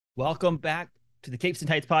Welcome back to the Capes and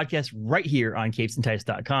Tights podcast right here on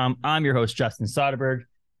capesandtights.com. I'm your host, Justin Soderberg.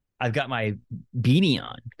 I've got my beanie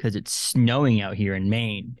on because it's snowing out here in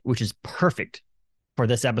Maine, which is perfect for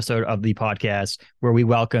this episode of the podcast where we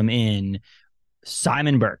welcome in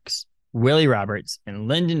Simon Birks, Willi Roberts, and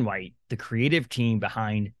Lyndon White, the creative team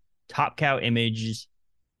behind Top Cow Images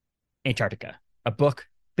Antarctica, a book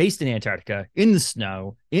based in Antarctica, in the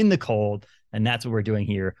snow, in the cold. And that's what we're doing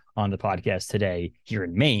here on the podcast today, here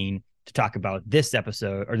in Maine, to talk about this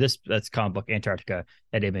episode, or that's comic book Antarctica,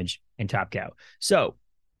 that Image, and Top Cow. So,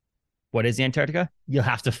 what is Antarctica? You'll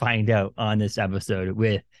have to find out on this episode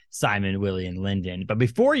with Simon, Willi, and Lyndon. But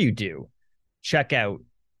before you do, check out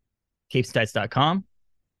capesandtights.com,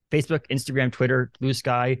 Facebook, Instagram, Twitter, Blue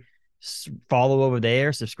Sky. Follow over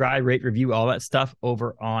there, subscribe, rate, review, all that stuff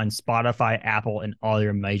over on Spotify, Apple, and all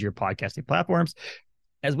your major podcasting platforms,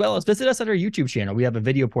 as well as visit us at our YouTube channel. We have a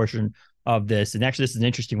video portion of this. And actually, this is an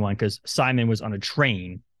interesting one because Simon was on a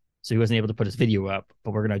train, so he wasn't able to put his video up,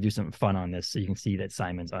 but we're going to do something fun on this so you can see that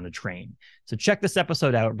Simon's on a train. So check this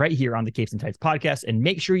episode out right here on the Capes and Tights podcast, and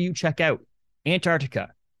make sure you check out Antarctica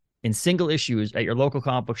in single issues at your local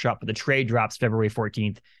comic book shop, but the trade drops February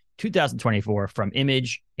 14th, 2024 from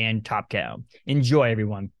Image and Top Cow. Enjoy,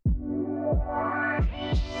 everyone.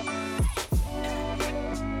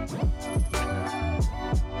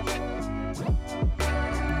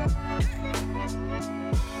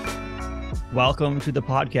 Welcome to the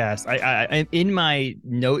podcast. I in my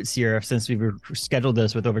notes here, since we've scheduled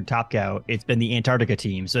this with over Top Cow, it's been the Antarctica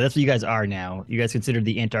team. So that's what you guys are now. You guys consider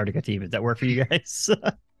the Antarctica team. Does that work for you guys?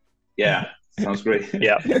 Yeah, sounds great.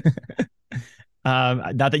 Yeah.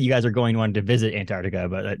 Not that you guys are going on to visit Antarctica,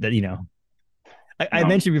 but that, you know, I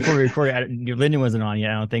mentioned before we recorded, Lyndon wasn't on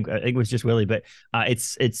yet. I think it was just Willi, but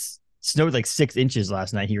it's snowed like 6 inches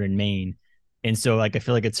last night here in Maine. And so like, I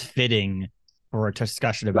feel like it's fitting for a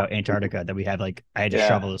discussion about Antarctica that we had. Like, I had to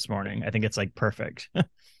shovel this morning. I think it's like perfect.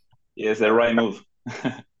 Yeah, it's the right move.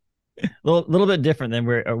 little bit different than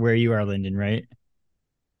where you are, Lyndon, right?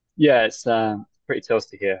 Yeah, it's pretty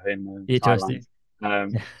toasty here in Thailand.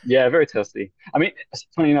 Toasty. Yeah, very toasty. I mean,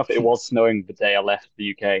 funny enough, it was snowing the day I left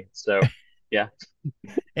the UK. So, yeah.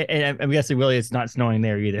 And I'm guessing, Willi, it's not snowing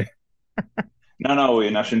there either. No,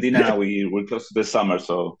 in Argentina we're close to the summer,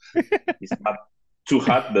 so it's not too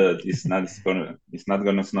hot, but it's not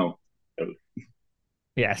gonna snow.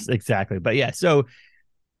 Yes, exactly. But yeah, so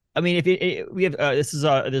I mean, we have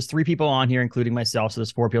there's 3 people on here, including myself, so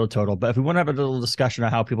there's 4 people total. But if we want to have a little discussion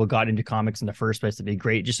on how people got into comics in the first place, it'd be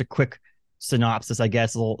great. Just a quick synopsis, I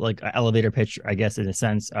guess, a little like elevator pitch, I guess, in a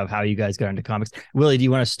sense of how you guys got into comics. Willi, do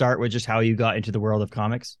you want to start with just how you got into the world of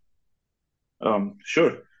comics?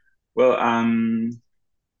 Sure. Well, I'm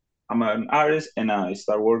an artist, and I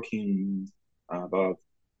started working about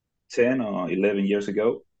 10 or 11 years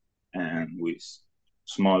ago, and with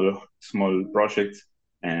small projects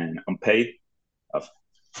and unpaid of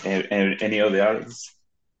any other artists.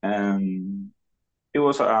 And it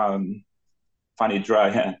was a funny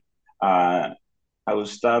try. I would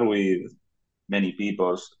start with many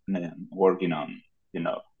people working on,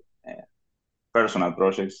 uh, personal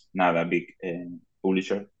projects, not a big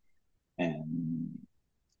publisher. And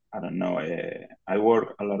I don't know, I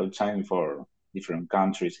work a lot of time for different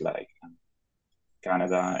countries like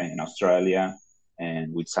Canada and Australia,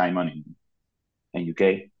 and with Simon in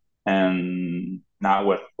UK, and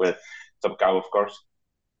now with Top Cow, of course.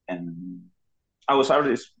 And I was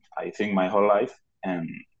artist, I think, my whole life, and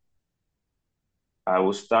I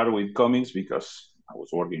would start with comics because I was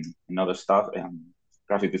working in other stuff and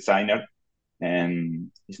graphic designer,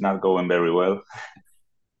 and it's not going very well.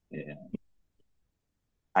 Yeah.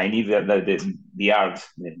 I need the art,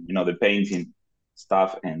 the painting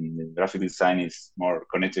stuff, and the graphic design is more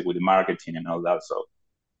connected with the marketing and all that. So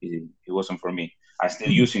it wasn't for me. I'm still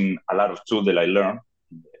using a lot of tools that I learned,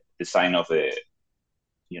 the design of the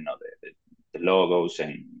logos,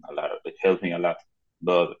 and a lot of it helped me a lot.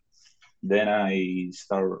 But then I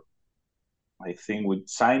start, I think, with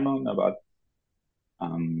Simon about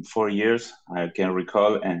 4 years, I can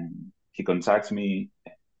recall, and he contacts me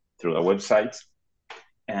through a website,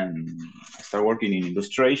 and I started working in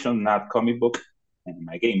illustration, not comic book, and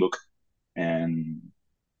my game book, and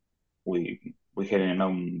we get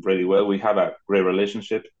on really well. We have a great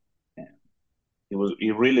relationship, and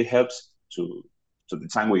it really helps to the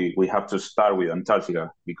time we have to start with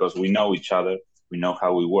Antarctica, because we know each other, we know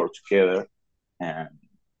how we work together, and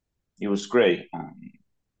it was great.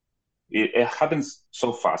 It happens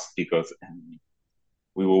so fast because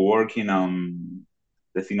we were working on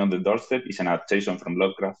The Thing on the Doorstep. It's an adaptation from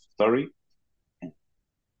Lovecraft story. And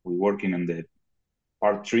we're working on the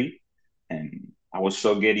part 3, and I was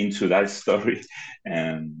so get into that story,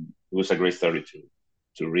 and it was a great story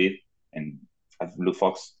to read. And at Blue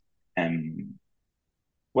Fox, and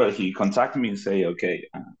well, he contacted me and say, okay,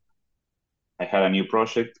 I had a new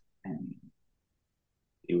project, and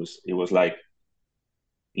it was like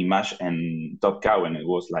Image and Top Cow, and it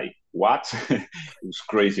was like what? It was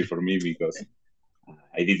crazy for me because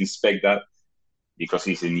I didn't expect that because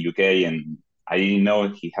he's in the UK, and I didn't know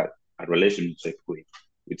he had a relationship with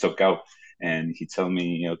Top Cow, and he told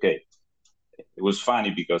me, okay, it was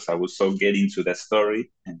funny because I was so getting to the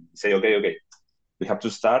story and say, okay, we have to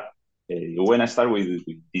start. When I start with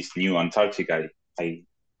this new Antarctic, I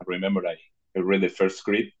remember I read the first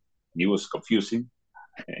script and it was confusing,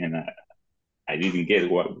 and I didn't get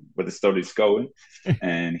what the story is going.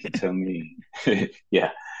 And he told me,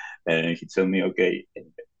 yeah, and he told me, okay,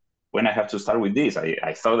 when I have to start with this,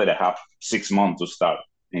 I thought that I have 6 months to start.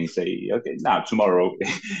 And he say, okay, now tomorrow.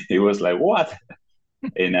 It was like, what?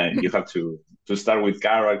 And you have to start with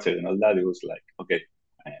character and all that. It was like, okay,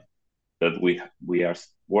 that we are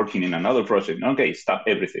working in another project. Okay, stop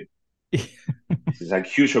everything. This is a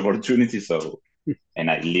huge opportunity. So, and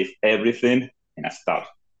I leave everything and I start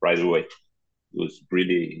right away. It was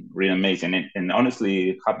really, really amazing. And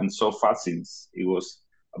honestly, it happened so fast since it was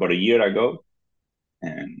about a year ago.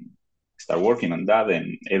 And start working on that,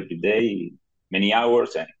 and every day, many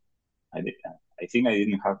hours. And I think I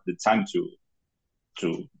didn't have the time to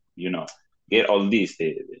get all this,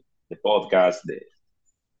 the podcast, the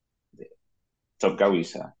Top Cow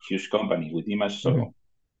is a huge company with Image, so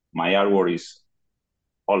my artwork is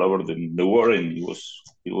all over the world, and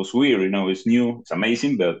it was weird, it's new, it's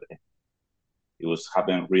amazing, but it was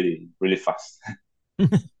happening really, really fast.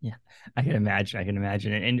 Yeah, I can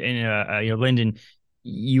imagine. And Lyndon,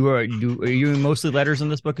 are you mostly letters in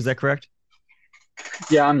this book? Is that correct?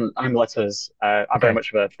 Yeah, I'm letters. I'm Okay. very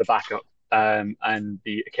much of the backup, and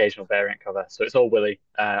the occasional variant cover. So it's all Willi.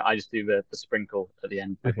 I just do the sprinkle at the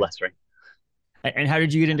end with lettering. And how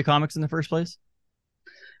did you get into comics in the first place?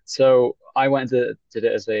 So I went and did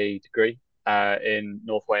it as a degree in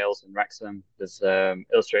North Wales in Wrexham. There's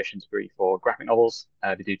illustration degree for graphic novels.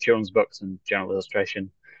 They do children's books and general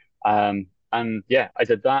illustration. And yeah, I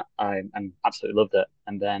did that. I and absolutely loved it.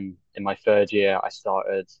 And then in my third year, I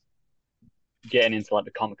started getting into like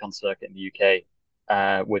the Comic Con circuit in the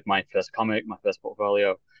UK with my first comic, my first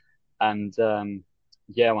portfolio. And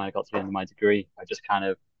yeah, when I got to the end of my degree, I just kind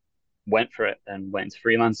of went for it and went into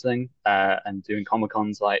freelancing and doing Comic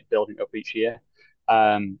Cons, like building up each year.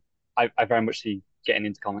 I very much see getting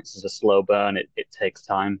into comics as a slow burn. It takes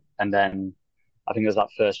time. And then I think it was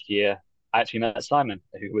that first year, I actually met Simon,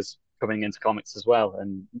 who was coming into comics as well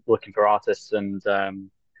and looking for artists. And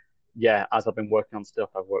yeah, as I've been working on stuff,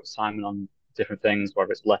 I've worked with Simon on different things,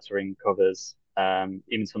 whether it's lettering, covers,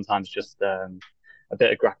 even sometimes just a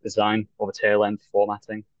bit of graphic design or the tail end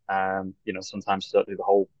formatting. Sometimes don't do the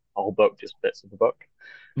whole book, just bits of the book.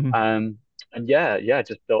 And yeah,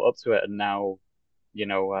 just built up to it. And now,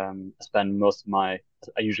 I spend most of I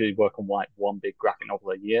usually work on like one big graphic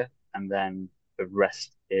novel a year, and then the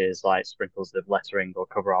rest is like sprinkles of lettering or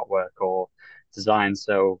cover artwork or design.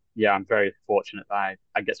 So yeah, I'm very fortunate that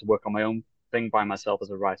I get to work on my own thing by myself as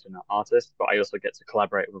a writer and an artist, but I also get to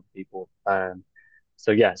collaborate with people.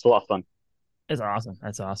 So yeah, it's a lot of fun. That's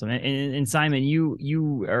awesome. And Simon,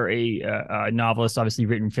 you are a novelist, obviously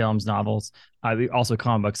written films, novels, also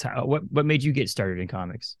comic books. What made you get started in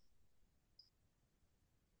comics?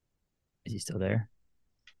 Is he still there?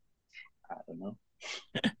 I don't know.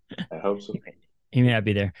 I hope so. He may not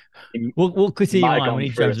be there. We'll continue on when he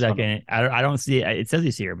jumps back in. I don't see it. It says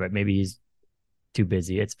he's here, but maybe he's too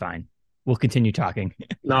busy. It's fine. We'll continue talking.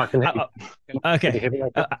 No, I can. Okay.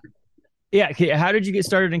 Yeah. Okay. How did you get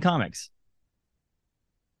started in comics?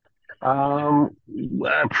 Back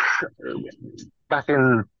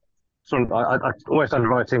in I always started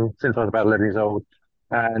writing since I was about 11 years old,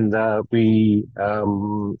 and I'd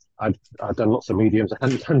done lots of mediums. I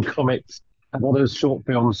hadn't done comics, and all those short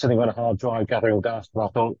films sitting on a hard drive gathering dust. And I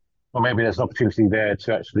thought, well, maybe there's an opportunity there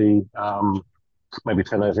to actually maybe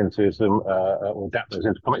turn those into some or adapt those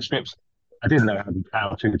into comic strips. I didn't know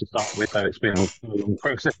how to start with, so it's been a long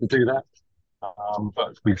process to do that.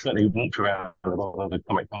 But we certainly walked around a lot of the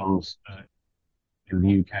comic cons in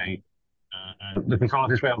the UK, and looking for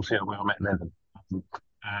artists where I met Lyndon.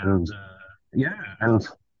 And and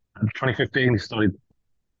 2015 started,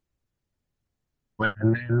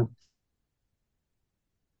 and then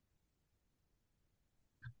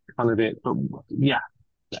kind of it. But yeah,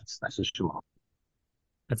 that's a short.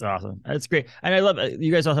 That's awesome. That's great. And I love you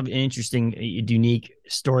guys all have an interesting, unique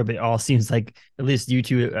story, but it all seems like at least you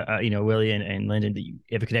two, Willi and Lyndon, that you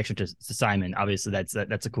have a connection to Simon. Obviously, that's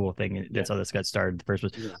a cool thing. And that's how this got started in the first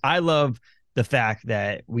place. Yeah. I love the fact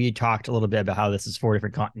that we talked a little bit about how this is 4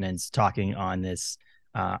 different continents talking on this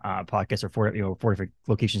podcast, or 4 different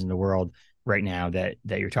locations in the world right now that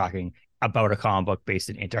you're talking about a comic book based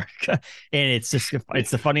in Antarctica. And it's just,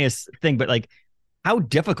 it's the funniest thing, but like, how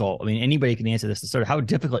difficult, I mean, anybody can answer this, sort of how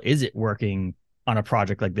difficult is it working on a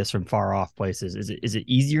project like this from far off places? Is it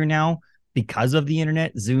easier now because of the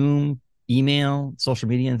internet, Zoom, email, social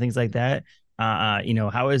media, and things like that?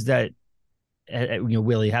 How is that,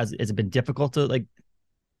 Willi, has it been difficult to like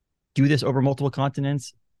do this over multiple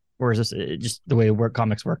continents, or is this just the way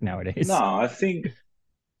comics work nowadays? No, I think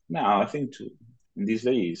in these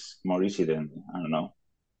days more easy than, I don't know,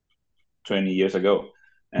 20 years ago.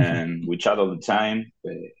 And we chat all the time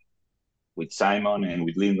with Simon and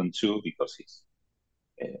with Lyndon too, because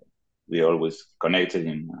we always connected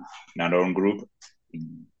in our own group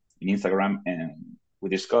in Instagram, and we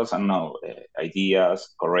discuss, I don't know,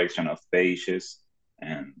 ideas, correction of pages,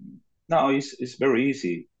 and no, it's very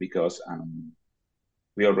easy because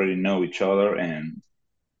we already know each other. And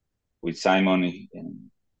with Simon,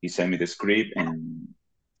 he sent me the script, and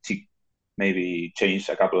maybe change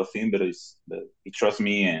a couple of things, but he trusts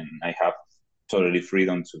me, and I have totally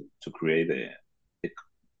freedom to create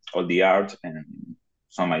all the art and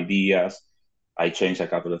some ideas. I change a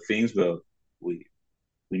couple of things, but we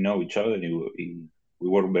know each other, and we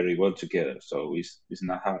work very well together. So it's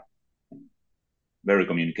not hard. Very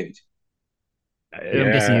communicative.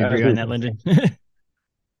 I'm guessing you agree on that, Lyndon.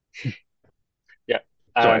 Yeah.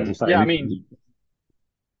 I mean,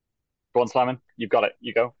 go on, Simon. You've got it.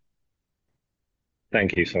 You go.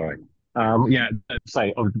 Thank you. Sorry.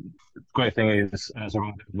 The great thing is, as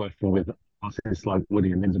I'm working with artists like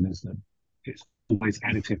Willi and Lyndon, is that it's always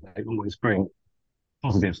additive. They always bring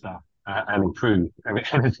positive stuff and improve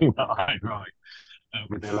anything that I write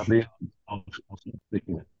with their lovely art.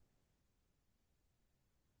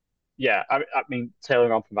 Yeah, I mean,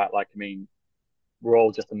 tailoring on from that, like, I mean, we're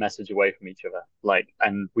all just a message away from each other, like,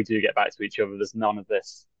 and we do get back to each other. There's none of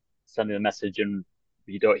this sending a message and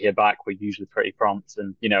you don't hear back. We're usually pretty prompt,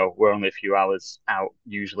 and we're only a few hours out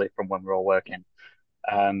usually from when we're all working.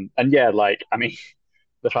 And yeah, like, I mean,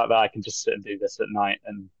 the fact that I can just sit and do this at night,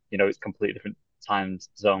 and it's completely different time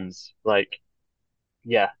zones, like,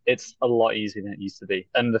 yeah, it's a lot easier than it used to be.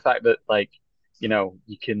 And the fact that, like, you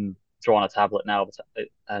can draw on a tablet now,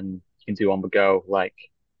 and you can do on the go, like,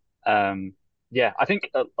 yeah, I think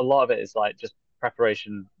a lot of it is like just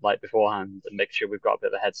preparation, like, beforehand, and make sure we've got a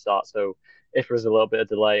bit of a head start. So if there's a little bit of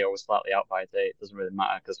delay or we're slightly out by a day, it doesn't really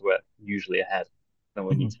matter because we're usually ahead than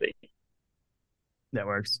we need to be. That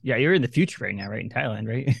works. Yeah, you're in the future right now, right? In Thailand,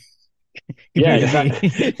 right? Yeah,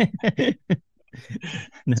 exactly.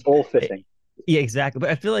 It's all fitting. Yeah, exactly. But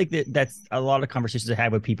I feel like that's a lot of conversations I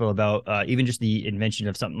have with people about even just the invention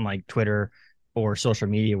of something like Twitter or social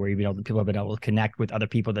media, where people have been able to connect with other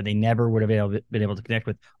people that they never would have been able to connect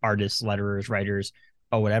with, artists, letterers, writers,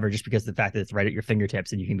 or whatever, just because of the fact that it's right at your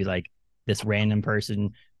fingertips, and you can be like, this random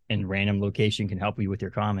person in random location can help you with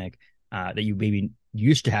your comic that you maybe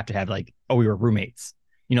used to have like, oh, we were roommates.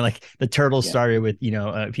 Like the Turtles started with,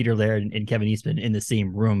 Peter Laird and Kevin Eastman in the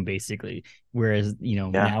same room, basically. Whereas,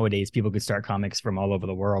 nowadays people could start comics from all over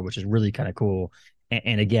the world, which is really kind of cool.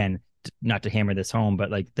 And again, not to hammer this home,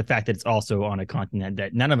 but like the fact that it's also on a continent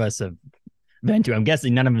that none of us have been to. I'm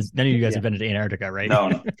guessing none of you guys have been to Antarctica, right?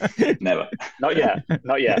 No, never. Not yet.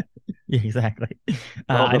 Yeah, exactly.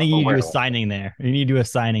 I think you need to do a signing there. You need to do a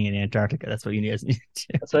signing in Antarctica. That's what you guys need to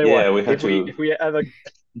do. I'll tell you what, if we ever...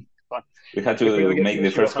 We had to make the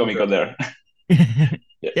first Comic-Con there.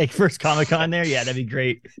 Yeah, first Comic-Con there? Yeah, that'd be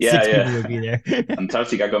great. Yeah, 6 people would be there.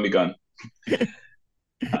 Antarctica Comic-Con.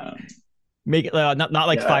 Make it not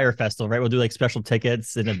like Fire Festival, right? We'll do like special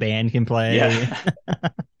tickets and a band can play. Yeah.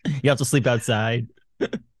 You have to sleep outside.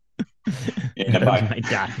 In a bag. Might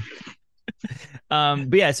die.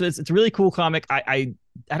 But yeah, so it's a really cool comic. I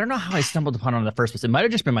don't know how I stumbled upon it in the first place. It might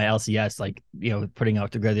have just been my LCS, like, putting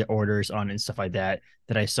out together orders on and stuff like that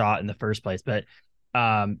I saw it in the first place. But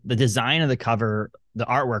the design of the cover, the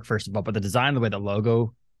artwork, first of all, but the design, the way the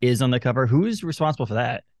logo is on the cover, who's responsible for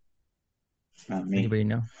that? Me. Anybody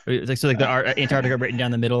know? So the art, Antarctica written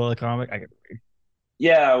down the middle of the comic.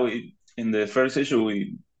 Yeah, in the first issue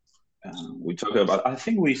we talked about. I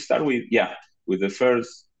think we start with the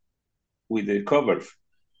cover,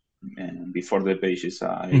 and before the pages.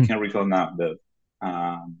 I can't recall now.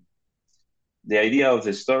 The idea of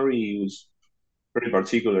the story was pretty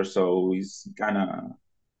particular, so it's kind of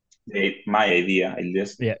my idea, at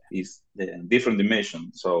least, Yeah. is the different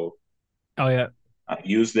dimension. So Oh yeah. I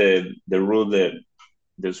use the rule that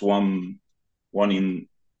there's one in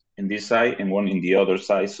this side and one in the other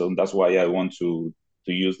side. So that's why I want to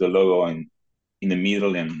use the logo in the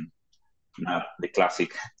middle and not the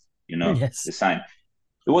classic, Yes. design.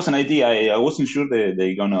 It was an idea. I wasn't sure that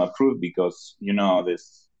they're gonna approve because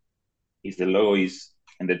this if the logo is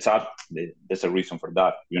in the top, there's a reason for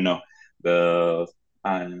that.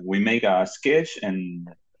 We make a sketch, and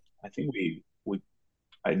I think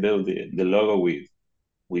I built the logo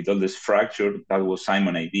with all this fracture. That was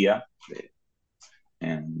Simon's idea,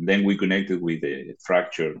 and then we connected with the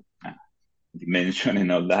fracture dimension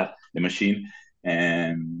and all that, the machine,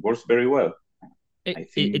 and works very well.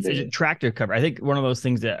 It's a tractor cover. I think one of those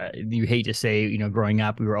things that you hate to say, growing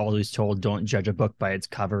up, we were always told don't judge a book by its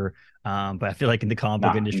cover. But I feel like in the comic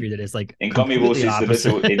book industry, that is like in comic books is the best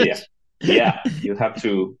idea. Yeah, you have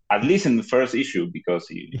to, at least in the first issue, because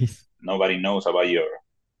nobody knows about your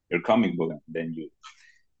comic book. Then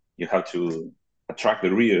you have to attract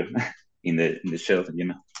the reader in the shelf,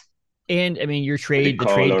 And I mean, the trade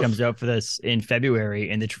comes out for this in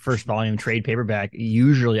February, and the first volume trade paperback.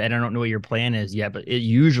 Usually, I don't know what your plan is yet, but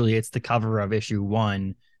it's the cover of issue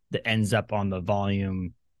 1 that ends up on the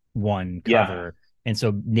volume 1 cover. Yeah. And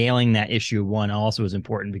so nailing that issue 1 also is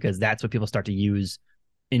important, because that's what people start to use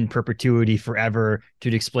in perpetuity forever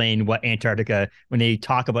to explain what Antarctica, when they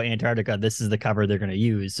talk about Antarctica, this is the cover they're going to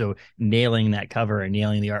use. So nailing that cover and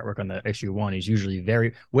nailing the artwork on the issue 1 is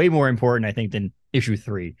usually way more important, I think, than issue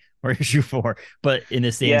 3 or issue 4. But in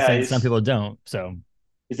the same sense, some people don't. So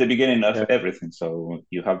it's the beginning of everything. So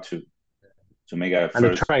you have to make a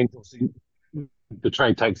and first. The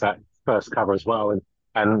trade takes that first cover as well,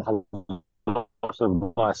 and lots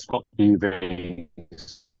of nice spot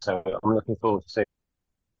UVs. So I'm looking forward to seeing.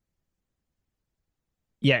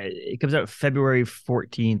 Yeah, it comes out February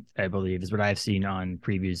 14th, I believe, is what I've seen on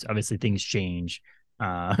previews. Obviously, things change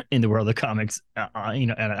in the world of comics. I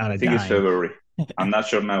think it's February. I'm not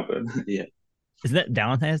sure now, but yeah. Isn't that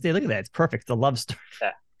Valentine's Day? Look at that. It's perfect. It's a love story.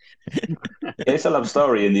 It's a love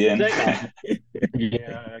story in the end.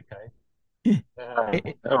 Yeah, okay.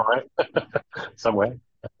 All right. Somewhere.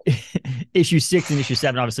 Issue 6 and issue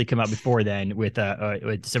 7 obviously come out before then with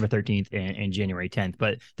December 13th and January 10th,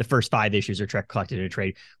 but the first 5 issues are collected in a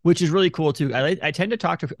trade, which is really cool too. I tend to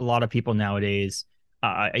talk to a lot of people nowadays.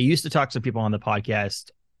 I used to talk to people on the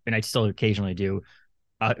podcast, and I still occasionally do,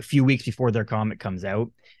 a few weeks before their comic comes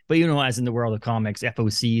out. But as in the world of comics,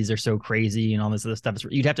 FOCs are so crazy and all this other stuff.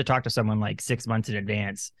 You'd have to talk to someone like 6 months in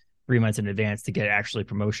advance, 3 months in advance to get actually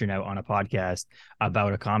promotion out on a podcast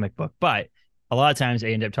about a comic book. But a lot of times I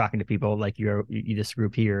end up talking to people like this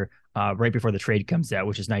group here right before the trade comes out,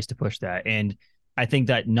 which is nice to push that. And I think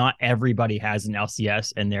that not everybody has an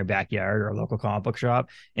LCS in their backyard or a local comic book shop.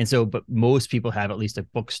 And so, but most people have at least a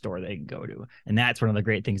bookstore they can go to. And that's one of the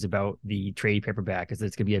great things about the trade paperback, is that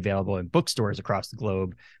it's going to be available in bookstores across the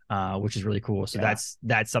globe, which is really cool. So that's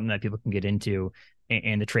something that people can get into.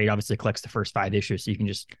 And the trade obviously collects the first 5 issues, so you can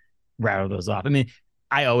just rattle those off. I mean,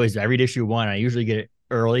 I read issue 1. I usually get it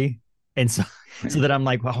early. And so that I'm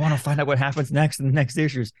like, well, I want to find out what happens next in the next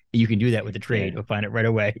issues. You can do that with the trade. You'll find it right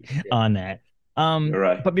away on that.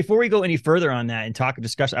 Right. But before we go any further on that and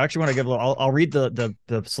discuss, I actually want to give I'll read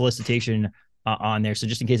the solicitation on there. So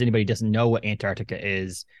just in case anybody doesn't know what Antarctica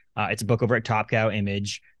is, it's a book over at Top Cow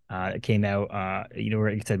Image. It came out, like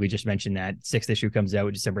I said, we just mentioned that 6th issue comes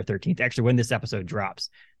out December 13th. Actually, when this episode drops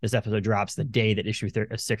the day that issue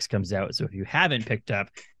 6 comes out. So if you haven't picked up,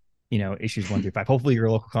 issues 1 through 5, hopefully your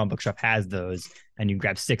local comic book shop has those, and you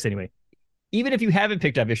grab 6 anyway. Even if you haven't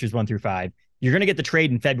picked up issues 1 through 5, you're going to get the trade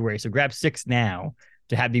in February. So grab 6 now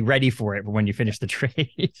to be ready for it for when you finish the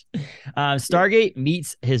trade. Stargate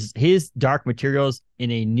meets his Dark Materials in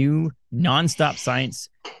a new nonstop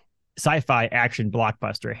sci-fi action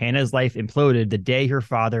blockbuster. Hannah's life imploded the day her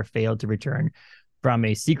father failed to return from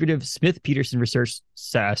a secretive Smith-Peterson research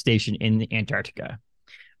station in Antarctica.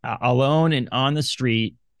 Alone and on the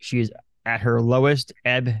street, she is at her lowest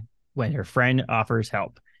ebb when her friend offers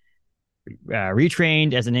help.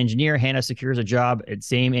 Retrained as an engineer, Hannah secures a job at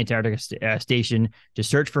same Antarctica station to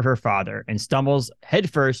search for her father and stumbles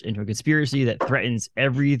headfirst into a conspiracy that threatens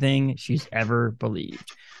everything she's ever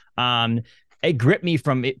believed. It gripped me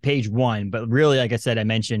from page 1, but really, like I said, I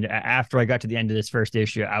mentioned after I got to the end of this first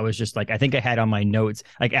issue, I was just like, I think I had on my notes,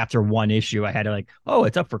 like after 1 issue, I had to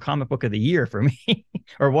it's up for comic book of the year for me,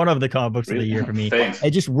 or one of the comic books of the year for me. Thanks.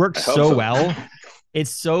 It just works so well.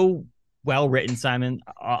 It's so well written, Simon.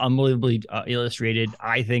 Unbelievably illustrated.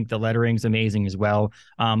 I think the lettering's amazing as well.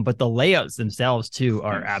 But the layouts themselves too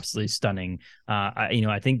are absolutely stunning.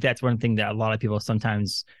 I think that's one thing that a lot of people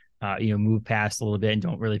sometimes move past a little bit and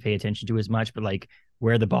don't really pay attention to as much. But like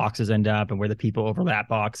where the boxes end up and where the people overlap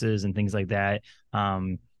boxes and things like that.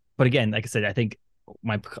 But again, like I said, I think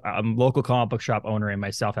my local comic book shop owner and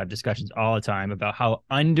myself have discussions all the time about how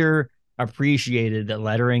underappreciated that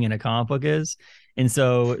lettering in a comic book is. And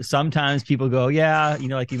so sometimes people go, yeah,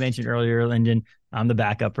 like you mentioned earlier, Lyndon, I'm the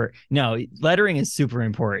backup. No, lettering is super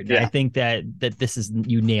important. Yeah. I think that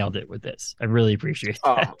you nailed it with this. I really appreciate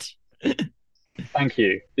that. Thank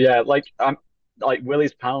you. Yeah, like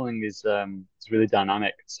Willi's paneling is really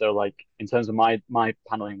dynamic. So like in terms of my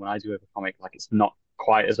paneling when I do a comic, like it's not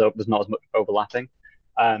quite as there's not as much overlapping.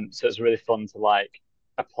 So it's really fun to like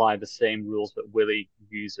apply the same rules that Willi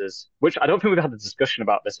uses, which I don't think we've had a discussion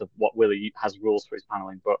about this of what Willi has rules for his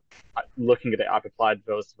paneling, but looking at it, I've applied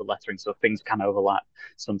those to the lettering, so things can overlap.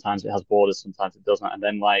 Sometimes it has borders, sometimes it doesn't. And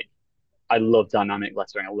then like, I love dynamic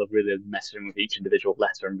lettering. I love really messing with each individual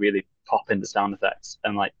letter and really popping the sound effects.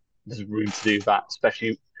 And like, there's room to do that,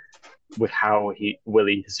 especially with how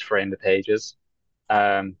Willi has framed the pages.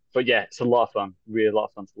 But yeah, it's a lot of fun, really a lot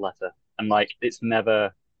of fun to letter. And like, it's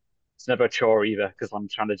never a chore either, because I'm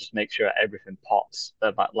trying to just make sure everything pops.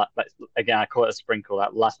 Again, I call it a sprinkle,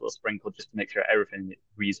 that last little sprinkle, just to make sure everything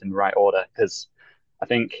reads in the right order. Because I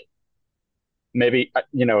think maybe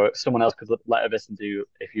someone else could letter this and do,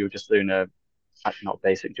 if you were just doing not a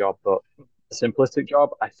basic job, but a simplistic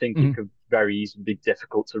job, I think it could very easily be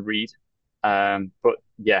difficult to read. But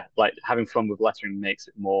yeah, like having fun with lettering makes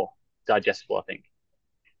it more digestible, I think.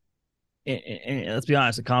 And let's be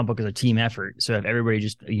honest, a comic book is a team effort. So if everybody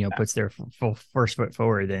just puts their full first foot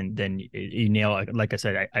forward, then you nail it. Like I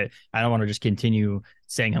said, I don't want to just continue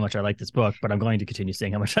saying how much I like this book, but I'm going to continue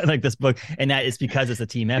saying how much I like this book, and that is because it's a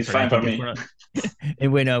team effort. It's fine for me.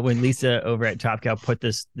 And when Lisa over at Top Cow put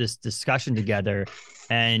this discussion together,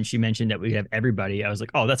 and she mentioned that we have everybody, I was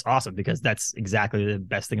like, oh, that's awesome, because that's exactly the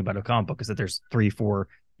best thing about a comic book is that there's 3-4.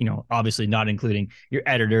 Obviously not including your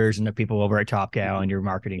editors and the people over at Top Cow and your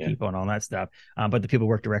marketing people and all that stuff. But the people who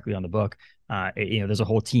work directly on the book, there's a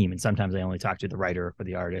whole team. And sometimes I only talk to the writer or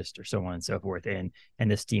the artist or so on and so forth. And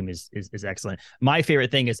this team is excellent. My favorite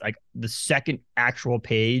thing is like the second actual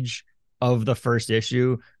page of the first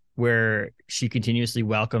issue where she continuously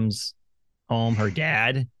welcomes home her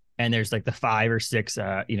dad. And there's like the 5 or 6,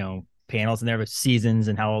 panels in there with seasons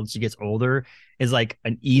and how old she gets older is like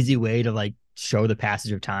an easy way to like show the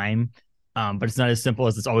passage of time, but it's not as simple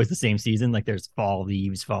as it's always the same season. Like there's fall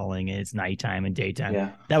leaves falling and it's nighttime and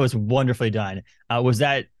daytime. That was wonderfully done. Was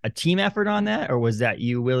that a team effort on that, or was that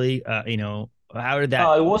you, Willi? How did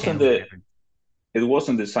that? It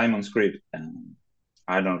wasn't the Simon script.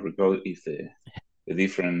 I don't recall if the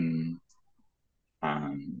different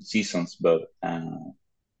seasons, but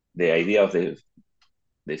the idea of the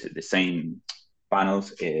same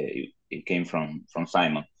panels it came from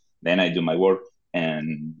Simon. Then I do my work,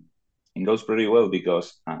 and it goes pretty well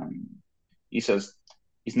because it's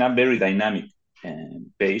not very dynamic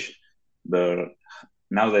page, but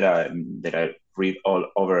now that I read all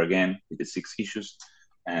over again with the 6 issues,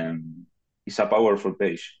 it's a powerful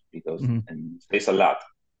page because there's a lot.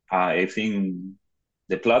 I think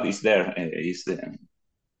the plot is there. Is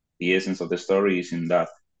the essence of the story is in that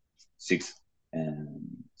 6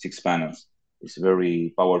 panels. It's a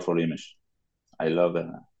very powerful image. I love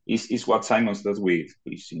that. It's what Simon does with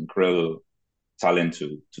incredible talent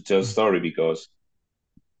to tell a story, because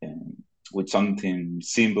with something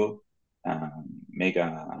simple, make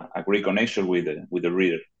a great connection with the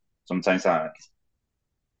reader. Sometimes I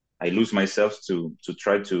lose myself to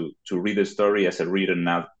try to read the story as a reader,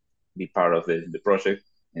 not be part of the project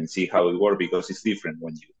and see how it works, because it's different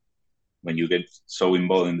when you get so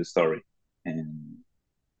involved in the story. And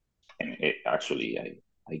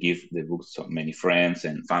I give the book to many friends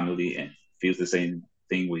and family, and feels the same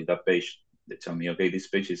thing with that page. They tell me, okay, these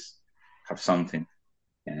pages have something.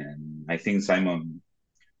 And I think Simon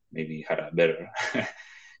maybe had a better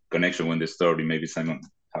connection with the story. Maybe Simon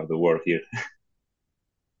had the word here.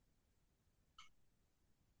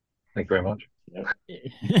 Thank you very much.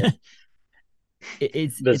 Yeah.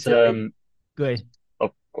 it's go ahead.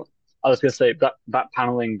 Oh, I was going to say that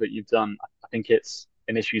paneling that you've done, I think it's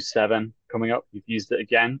in issue 7 coming up. You've used it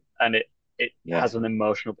again, and it has an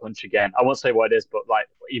emotional punch again. I won't say what it is, but like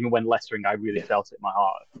even when lettering, I really felt it in my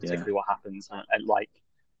heart, particularly what happens. And like,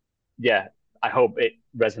 I hope it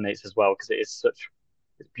resonates as well, because it's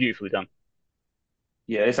beautifully done.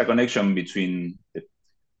 Yeah, it's a connection between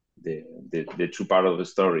the two part of the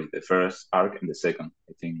story, the first arc and the second.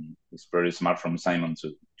 I think it's very smart from Simon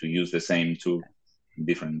to use the same two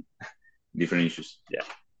different issues. Yeah,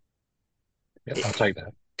 I'll take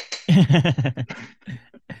that.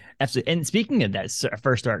 Absolutely. And speaking of that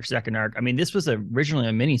first arc, second arc, I mean, this was originally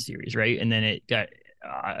a mini series, right? And then it got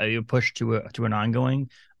pushed to an ongoing.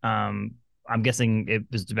 I'm guessing it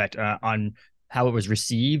was direct on how it was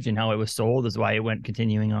received and how it was sold is why it went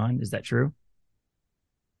continuing on. Is that true,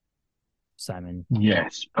 Simon?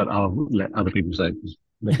 Yes, but I'll let other people say because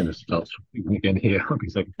they're going to start speaking again here.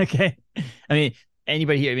 Okay. I mean,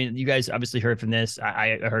 anybody here? I mean, you guys obviously heard from this.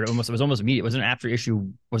 I heard it was almost immediate. Was it after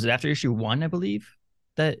issue 1, I believe,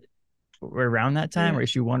 that or around that time, or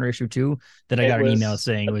issue 1 or issue 2 that I got an email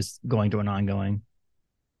saying it was going to an ongoing.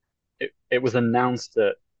 It was announced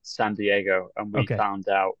at San Diego, and we found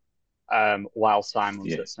out while Simon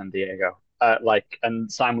was at San Diego.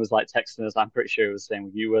 And Simon was like texting us. I'm pretty sure it was the same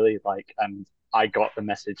with you, Willi. And I got the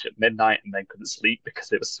message at midnight and then couldn't sleep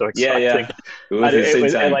because it was so exciting. Yeah. It was the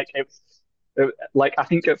same time. I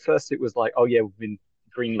think at first it was like, oh yeah, we've been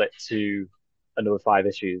greenlit to another 5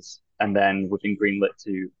 issues, and then we've been greenlit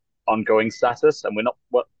to ongoing status, and we're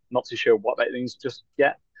not too sure what that means just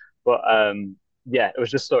yet. But it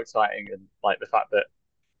was just so exciting, and like the fact that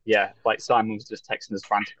Simon was just texting us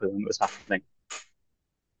frantically when it was happening.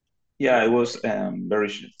 Yeah, it was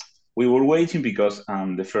very. We were waiting because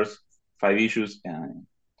the first 5 issues,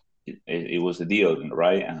 it was a deal,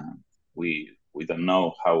 right? We don't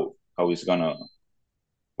know what's gonna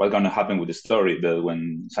happen with the story. But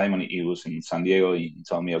when Simon he was in San Diego, he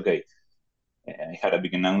told me, okay, I had a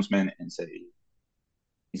big announcement and said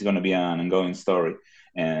it's gonna be an ongoing story,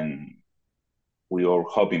 and we were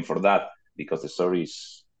hoping for that because the story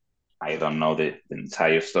is. I don't know the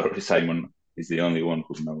entire story. Simon is the only one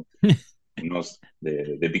who knows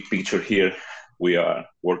the big picture here. We are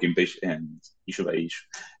working page and issue by issue,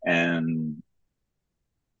 and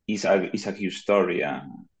it's a huge story.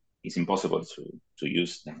 It's impossible to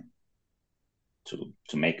use them to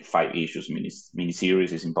make 5 issues mini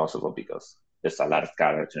series is impossible because there's a lot of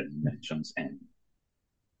character dimensions and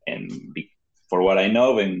for what I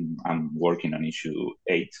know, when I'm working on issue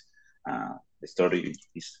 8, the story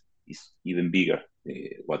is even bigger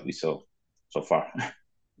what we saw so far.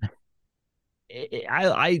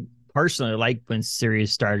 I personally like when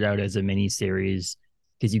series started out as a mini series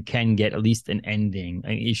because you can get at least an ending. I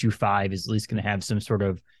mean, issue 5 is at least going to have some sort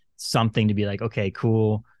of something to be like, okay,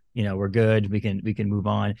 cool, we're good, we can move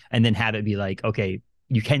on, and then have it be like, okay,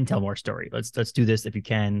 you can tell more story. Let's do this if you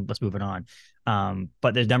can. Let's move it on.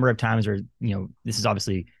 But there's a number of times where this is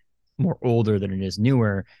obviously more older than it is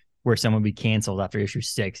newer, where someone would be canceled after issue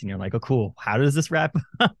 6, and you're like, oh, cool. How does this wrap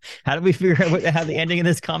up? How do we figure out how the ending of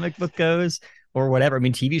this comic book goes, or whatever? I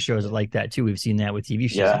mean, TV shows are like that too. We've seen that with TV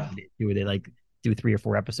shows where they like do 3 or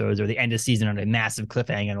 4 episodes, or they end a season on a massive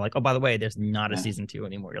cliffhanger, and like, oh, by the way, there's not a season 2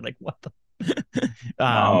 anymore. You're like, what the?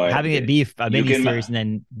 Having it be a mini series and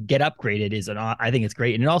then get upgraded is I think it's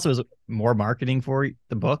great, and it also is more marketing for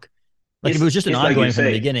the book. Like if it was just an ongoing from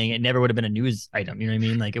the beginning, it never would have been a news item. You know what I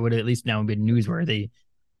mean? Like it would have at least now been newsworthy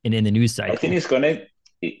in the news cycle. I think it's connected.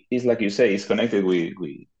 It's like you say, it's connected with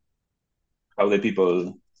how the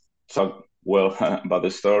people talk well about the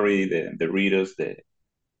story, the readers, the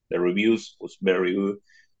reviews was very good,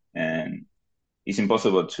 and it's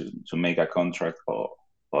impossible to make a contract or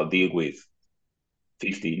deal with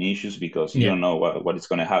 15 issues because you don't know what is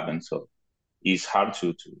going to happen. So it's hard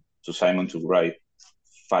to Simon to write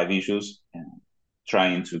 5 issues and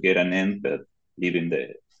trying to get an end, but leaving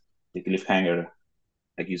the cliffhanger,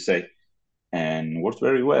 like you say, and worked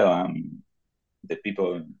very well. The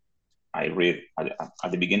people I read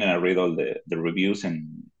at the beginning, I read all the reviews,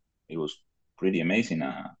 and it was pretty amazing.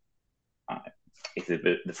 It's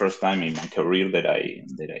the first time in my career that I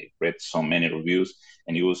read so many reviews,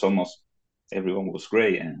 and it was almost everyone was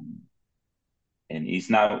great. And it's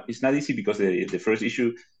not easy because the first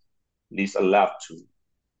issue leaves a lot to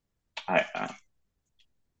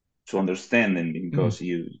understand, and because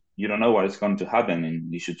you don't know what is going to happen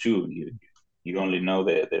in issue 2. You only know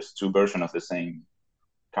that there's 2 versions of the same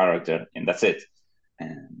character, and that's it.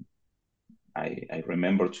 And I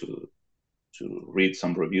remember to read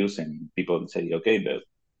some reviews, and people say, okay, but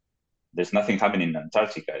there's nothing happening in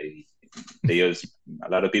Antarctica. A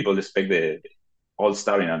lot of people expect the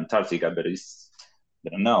All-Star in Antarctica, but they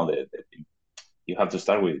don't know that you have to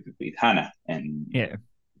start with Hannah, and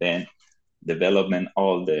then development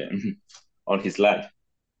all his life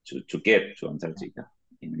to get to Antarctica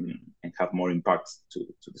and have more impact to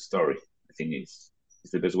the story. I think it's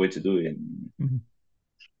the best way to do it, and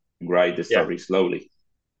write the story slowly.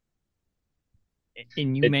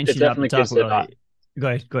 And you It mentioned off the definitely top gives it of that. go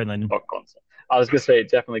ahead, Lyndon. Oh, go on, sorry. I was gonna say it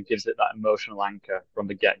definitely gives it that emotional anchor from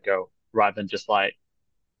the get-go, rather than just like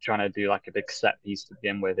trying to do like a big set piece to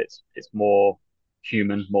begin with. It's more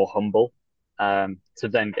human, more humble, to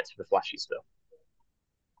then get to the flashy stuff.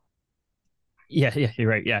 Yeah, you're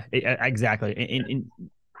right. Yeah, exactly. And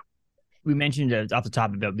we mentioned off the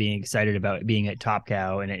top about being excited about being at Top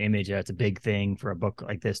Cow and an image. That's a big thing for a book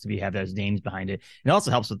like this to be have those names behind it. It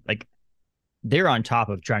also helps with like they're on top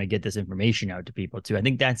of trying to get this information out to people too. I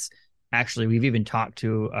think that's actually we've even talked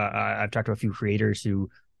to I've talked to a few creators who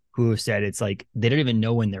have said it's like they don't even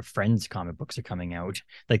know when their friends' comic books are coming out,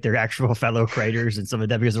 like their actual fellow creators and some of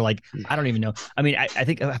that because they're like, I don't even know. I mean, I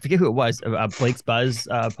think I forget who it was, Blake's Buzz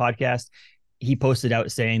podcast. He posted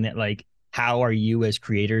out saying that like how are you as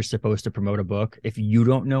creators supposed to promote a book if you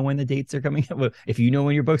don't know when the dates are coming out? Well, if you know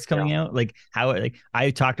when your book's coming out, like how like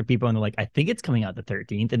I talk to people and they're like, I think it's coming out the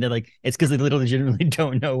 13th. And they're like, it's because they literally legitimately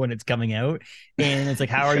don't know when it's coming out. And it's like,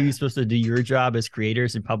 how are you supposed to do your job as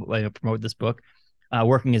creators and promote this book?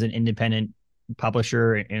 Working as an independent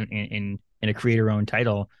publisher in a creator-owned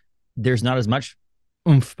title, there's not as much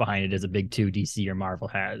oomph behind it as a big two DC or Marvel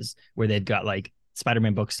has, where they've got like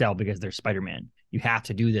Spider-Man books sell because they're Spider-Man. You have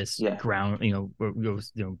to do this ground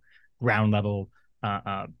level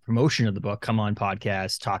promotion of the book, come on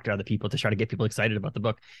podcasts, talk to other people to try to get people excited about the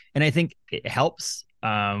book. And I think it helps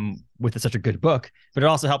with such a good book, but it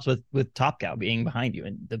also helps with Top Cow being behind you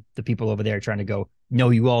and the people over there trying to go, no,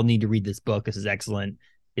 you all need to read this book. This is excellent.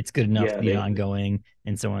 It's good enough to be ongoing,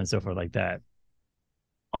 and so on and so forth like that.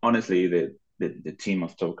 Honestly, the team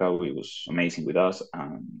of Top Cow was amazing with us,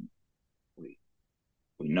 and we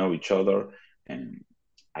know each other. And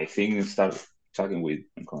I think we started talking with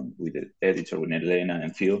the editor, with Elena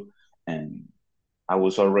and Phil, and I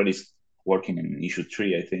was already working in issue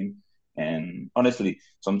 3, I think. And honestly,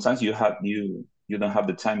 sometimes you don't have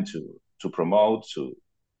the time to promote, to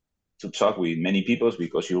talk with many people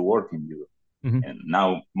because you're working. And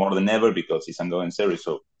now more than ever because it's ongoing series,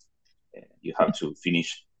 so you have to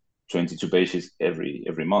finish 22 pages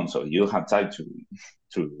every month, so you don't have time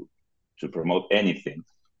to promote anything.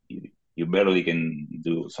 You barely can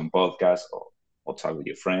do some podcasts or talk with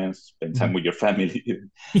your friends, spend time with your family.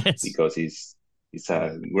 Yes. Because it's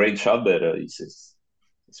a great job, but it's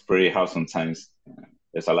pretty hard sometimes.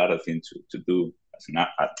 There's a lot of things to do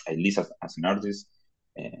at least as an artist.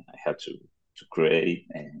 And I had to create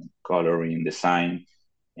and coloring, design,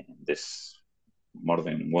 and there's more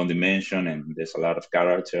than one dimension, and there's a lot of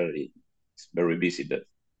character. It's very busy, but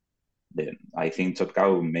I think Top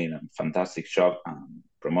Cow made a fantastic job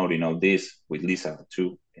promoting all this with Lisa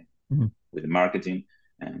too, with the marketing.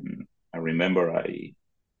 And I remember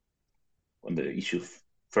on the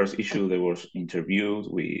first issue, there was interviews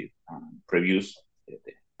with previews.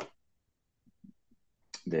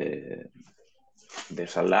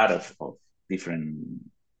 There's a lot of different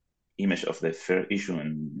image of the first issue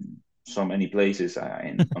in so many places,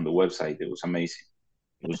 and on the website. It was amazing.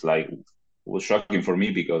 It was shocking for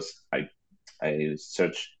me because I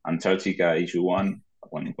searched Antarctica issue 1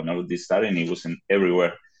 when all of this started, and it wasn't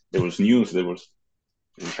everywhere. There was news. It was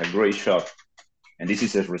a great shock, and this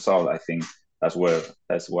is a result. I think that's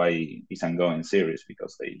why it's ongoing series,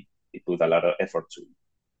 because they put a lot of effort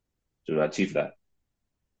to achieve that.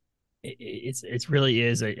 It really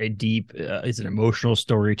is a deep it's an emotional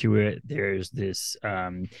story to it. There's this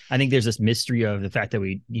I think there's this mystery of the fact that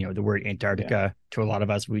we, the word Antarctica to a lot of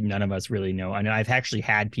us, none of us really know. I know I've actually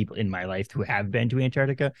had people in my life who have been to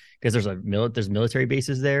Antarctica because there's military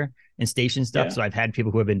bases there and station stuff. So I've had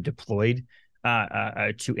people who have been deployed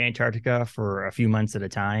to Antarctica for a few months at a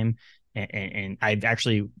time. And I've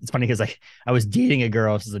actually, it's funny because I was dating a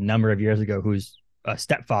girl, this is a number of years ago, whose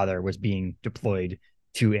stepfather was being deployed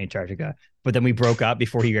to Antarctica, but then we broke up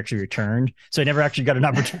before he actually returned, so I never actually got an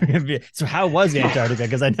opportunity. So how was Antarctica?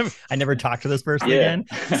 Because I never talked to this person again,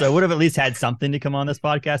 so I would have at least had something to come on this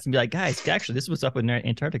podcast and be like, guys, actually this was up in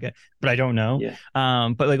Antarctica, but I don't know.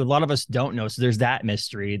 But like a lot of us don't know, so there's that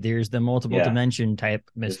mystery. There's the multiple dimension type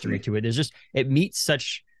mystery to it. There's just, it meets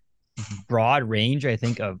such broad range, I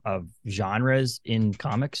think, of genres in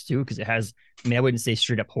comics too, because it has, I mean, I wouldn't say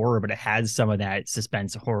straight up horror, but it has some of that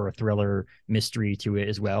suspense, horror, thriller, mystery to it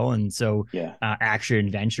as well. And so action,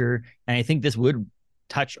 adventure. And I think this would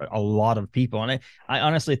touch a lot of people. And I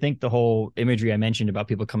honestly think the whole imagery I mentioned about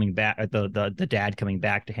people coming back, the dad coming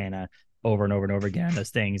back to Hannah over and over and over again,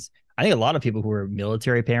 those things, I think a lot of people who are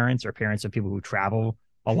military parents or parents of people who travel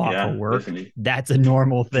a lot for work, definitely. That's a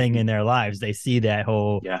normal thing in their lives. They see that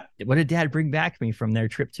whole, what did dad bring back to me from their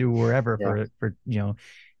trip to wherever for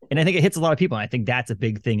and I think it hits a lot of people. And I think that's a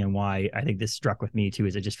big thing, and why I think this struck with me too,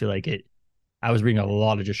 is I just feel like I was reading a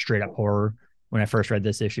lot of just straight up horror when I first read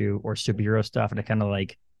this issue, or superhero stuff, and it kind of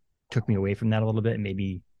like took me away from that a little bit, and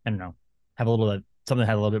maybe, I don't know, have a little something that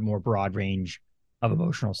had a little bit more broad range of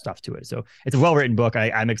emotional stuff to it. So it's a well-written book.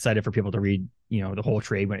 I'm excited for people to read, the whole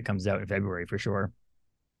trade when it comes out in February for sure.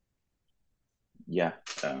 Yeah,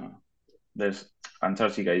 there's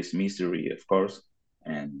Antarctica is mystery, of course,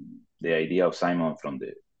 and the idea of Simon from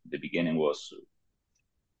the beginning was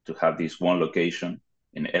to have this one location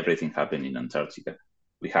and everything happened in Antarctica.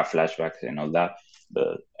 We have flashbacks and all that,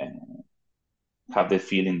 but have the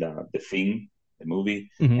feeling that the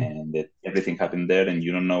movie, and that everything happened there, and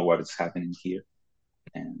you don't know what is happening here.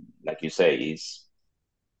 And like you say,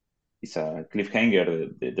 it's a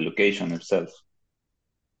cliffhanger, the location itself.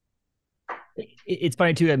 It's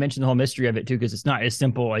funny too. I mentioned the whole mystery of it too, because it's not as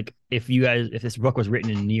simple. Like if this book was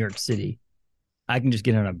written in New York City, I can just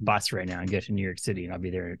get on a bus right now and get to New York City, and I'll be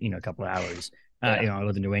there, a couple of hours. I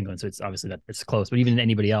live in New England, so it's obviously that it's close. But even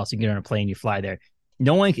anybody else, you can get on a plane, you fly there.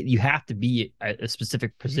 No one, you have to be a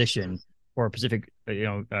specific position or a specific,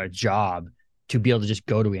 job to be able to just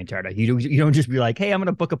go to Antarctica. You don't just be like, hey, I'm going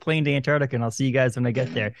to book a plane to Antarctica and I'll see you guys when I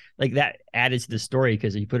get there. Like that added to the story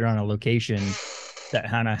because you put it on a location that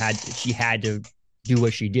Hannah she had to do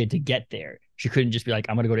what she did to get there. She couldn't just be like,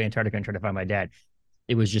 I'm going to go to Antarctica and try to find my dad.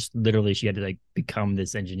 It was just literally she had to like become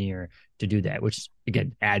this engineer to do that, which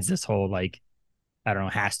again adds this whole like, I don't know,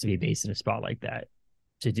 has to be based in a spot like that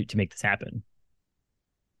to make this happen.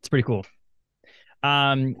 It's pretty cool.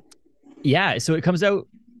 Yeah, so it comes out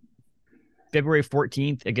February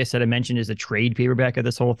 14th. I guess that I mentioned is a trade paperback of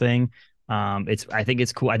this whole thing. I think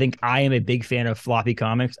it's cool. I think I am a big fan of floppy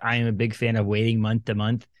comics. I am a big fan of waiting month to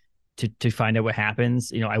month to find out what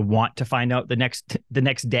happens. I want to find out the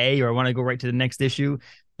next day, or I want to go right to the next issue.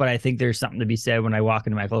 But I think there's something to be said when I walk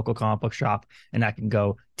into my local comic book shop and I can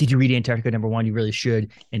go, did you read Antarctica #1? You really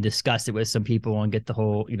should, and discuss it with some people and get the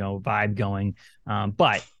whole, vibe going.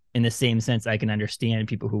 But in the same sense, I can understand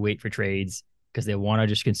people who wait for trades because they want to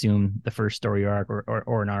just consume the first story arc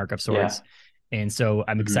or an arc of sorts. Yeah. And so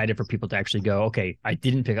I'm excited for people to actually go, okay, I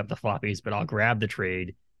didn't pick up the floppies, but I'll grab the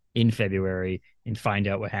trade in February and find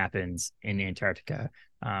out what happens in Antarctica.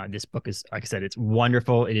 This book is, like I said, it's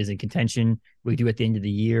wonderful. It is in contention. We do at the end of the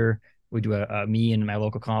year, we do me and my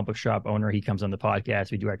local comic book shop owner, he comes on the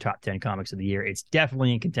podcast. We do our top 10 comics of the year. It's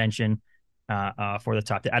definitely in contention for the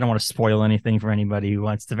top 10. I don't want to spoil anything for anybody who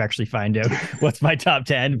wants to actually find out what's my top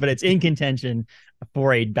 10, but it's in contention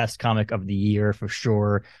for a best comic of the year for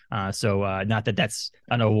sure. So not that that's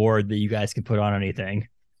an award that you guys can put on anything.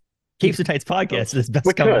 Capes and Tights podcast is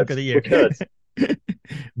best comic of the year.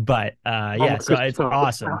 But yeah, so it's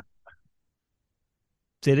awesome.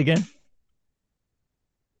 Say it again.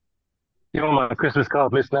 You're on my Christmas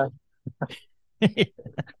card list now.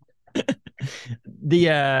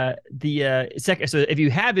 The second, so if you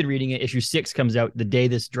have been reading it, issue 6 comes out the day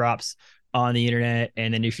this drops on the internet,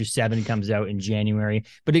 and then issue 7 comes out in January.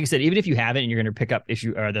 But like I said, even if you haven't and you're going to pick up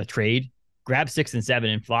the trade, grab 6 and 7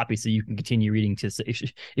 in floppy so you can continue reading to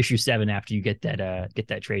issue 7 after you get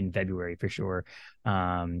that trade in February for sure.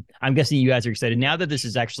 I'm guessing you guys are excited now that this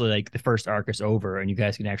is actually like the first arc is over, and you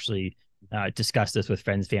guys can actually discuss this with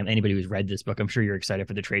friends, family, anybody who's read this book. I'm sure you're excited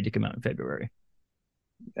for the trade to come out in February.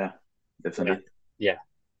 Yeah, definitely. Yeah,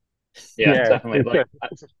 definitely. Like,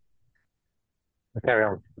 carry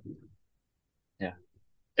on. Yeah,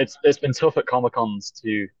 it's been tough at Comic-Cons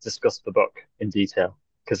to discuss the book in detail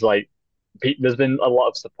because like there's been a lot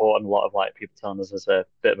of support and a lot of like people telling us there's a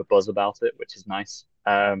bit of a buzz about it, which is nice.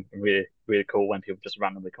 Really, really cool when people just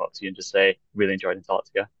randomly come up to you and just say, really enjoyed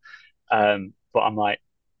Antarctica. But I'm like,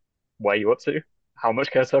 where are you up to? How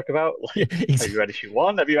much can I talk about? Like, have you read issue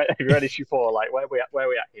 1? Have you read issue 4? Like, where are we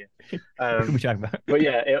at here? What are we talking about? But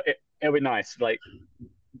yeah, it'll be nice. Like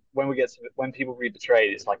when people read the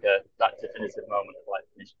trade, it's like that definitive moment of like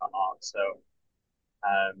finishing that arc. So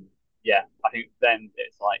yeah, I think then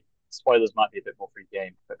it's like spoilers might be a bit more free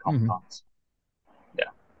game for Comic-Cons.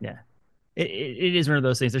 Yeah. It is one of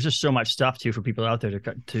those things. There's just so much stuff too for people out there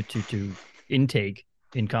to intake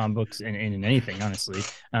in comic books and in anything, honestly.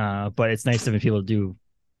 But it's nice when people do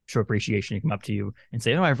show appreciation and come up to you and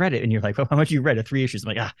say, "Oh, I've read it," and you're like, "Well, how much you read? 3 issues?"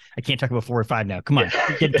 I'm like, I can't talk about 4 or 5 now. Come on,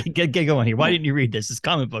 get going here. Why didn't you read this? It's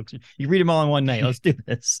comic books. You read them all in one night. Let's do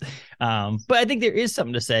this. But I think there is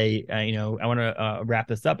something to say. I want to wrap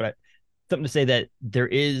this up, but something to say that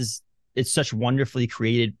it's such wonderfully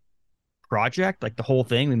created project, like the whole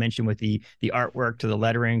thing we mentioned with the artwork to the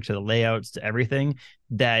lettering to the layouts to everything,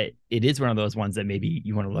 that it is one of those ones that maybe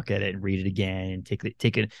you want to look at it and read it again and take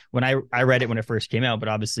it. When I read it when it first came out, but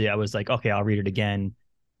obviously I was like, okay, I'll read it again.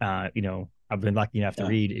 I've been lucky enough to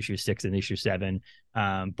read issue 6 and issue 7.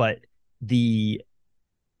 But to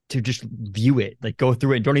just view it, like go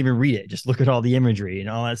through it and don't even read it, just look at all the imagery and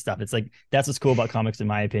all that stuff. It's like that's what's cool about comics, in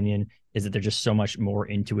my opinion, is that there's just so much more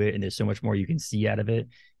into it and there's so much more you can see out of it.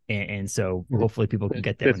 And so hopefully people can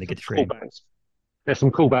get there when they get the trade. There's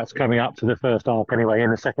some callbacks coming up to the first arc anyway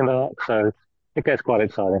in the second arc, so it gets quite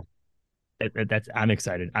exciting. I'm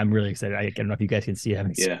excited. I'm really excited. I don't know if you guys can see it.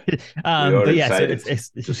 I'm excited. Yeah. We are but yeah, excited so it's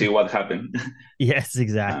to see what happened. Yes,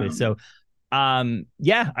 exactly. So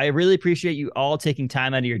yeah, I really appreciate you all taking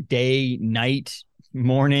time out of your day, night,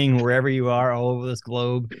 morning, wherever you are all over this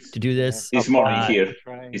globe to do this. It's morning here.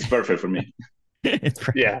 It's perfect for me. It's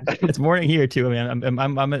perfect. Yeah, it's morning here too. I mean,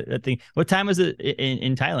 I'm at the. What time is it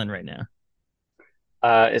in Thailand right now?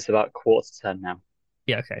 It's about 9:45 now.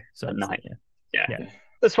 Yeah. Okay. So at night. Yeah. Yeah.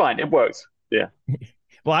 That's fine. It works. Yeah.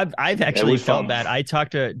 Well, I've actually felt bad. I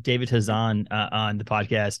talked to David Hazan on the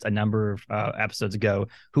podcast a number of episodes ago,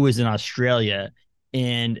 who was in Australia,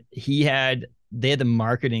 and they had the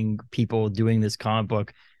marketing people doing this comic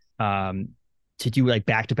book to do like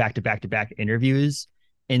back to back interviews.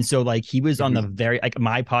 And so like he was on the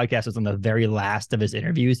my podcast was on the very last of his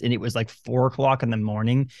interviews, and it was like 4:00 in the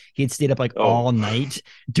morning. He had stayed up like all night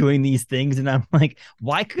doing these things. And I'm like,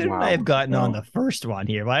 why couldn't I have gotten on the first one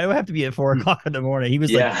here? Why do I have to be at 4:00 in the morning? He was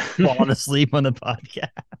like falling asleep on the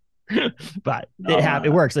podcast. But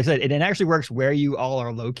it works. Like I said, it actually works where you all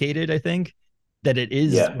are located. I think that it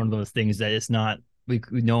is one of those things that it's not,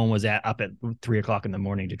 no one was up at 3:00 in the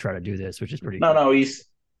morning to try to do this, which is pretty cool. No,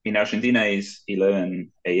 in Argentina is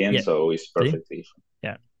 11 a.m. So it's perfectly.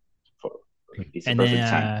 Yeah. It's a perfect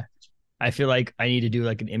time. I feel like I need to do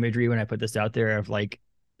like an imagery when I put this out there of like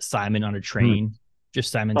Simon on a train,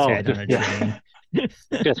 just Simon's head on a train.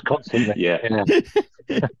 Just constantly.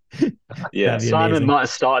 Yeah. Simon might have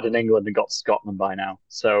started in England and got to Scotland by now,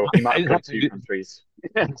 so he might have got 2 countries.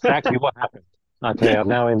 Exactly what happened. Okay, I'm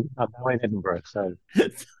now in Edinburgh. So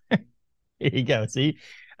there you go. See,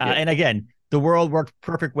 and again, the world worked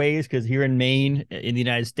perfect ways because here in Maine, in the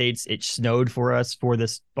United States, it snowed for us for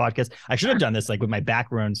this podcast. I should have done this like with my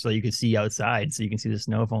background so you could see outside, so you can see the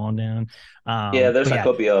snow falling down. There's a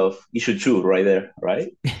copy of issue 2 right there,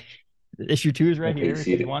 right? Issue 2 is right here.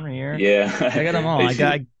 Issue 1 right here. Yeah, I got them all.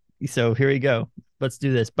 So here we go. Let's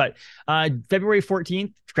do this. But February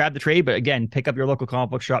 14th, grab the trade. But again, pick up your local comic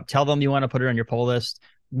book shop. Tell them you want to put it on your pull list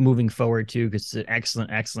moving forward too, because it's an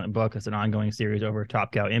excellent book. It's an ongoing series over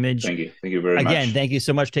Top Cow Image. Thank you very much. Again, thank you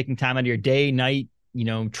so much for taking time out of your day, night,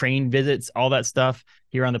 train visits, all that stuff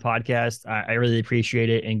here on the podcast. I really appreciate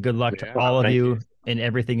it, and good luck to all of you and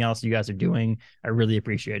everything else you guys are doing. I really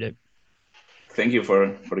appreciate it. Thank you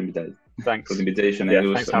for the invitation. Thanks for the invitation. It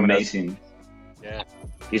was amazing. Yeah,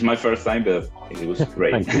 it's my first time, but it was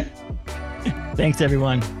great. Thanks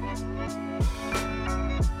everyone.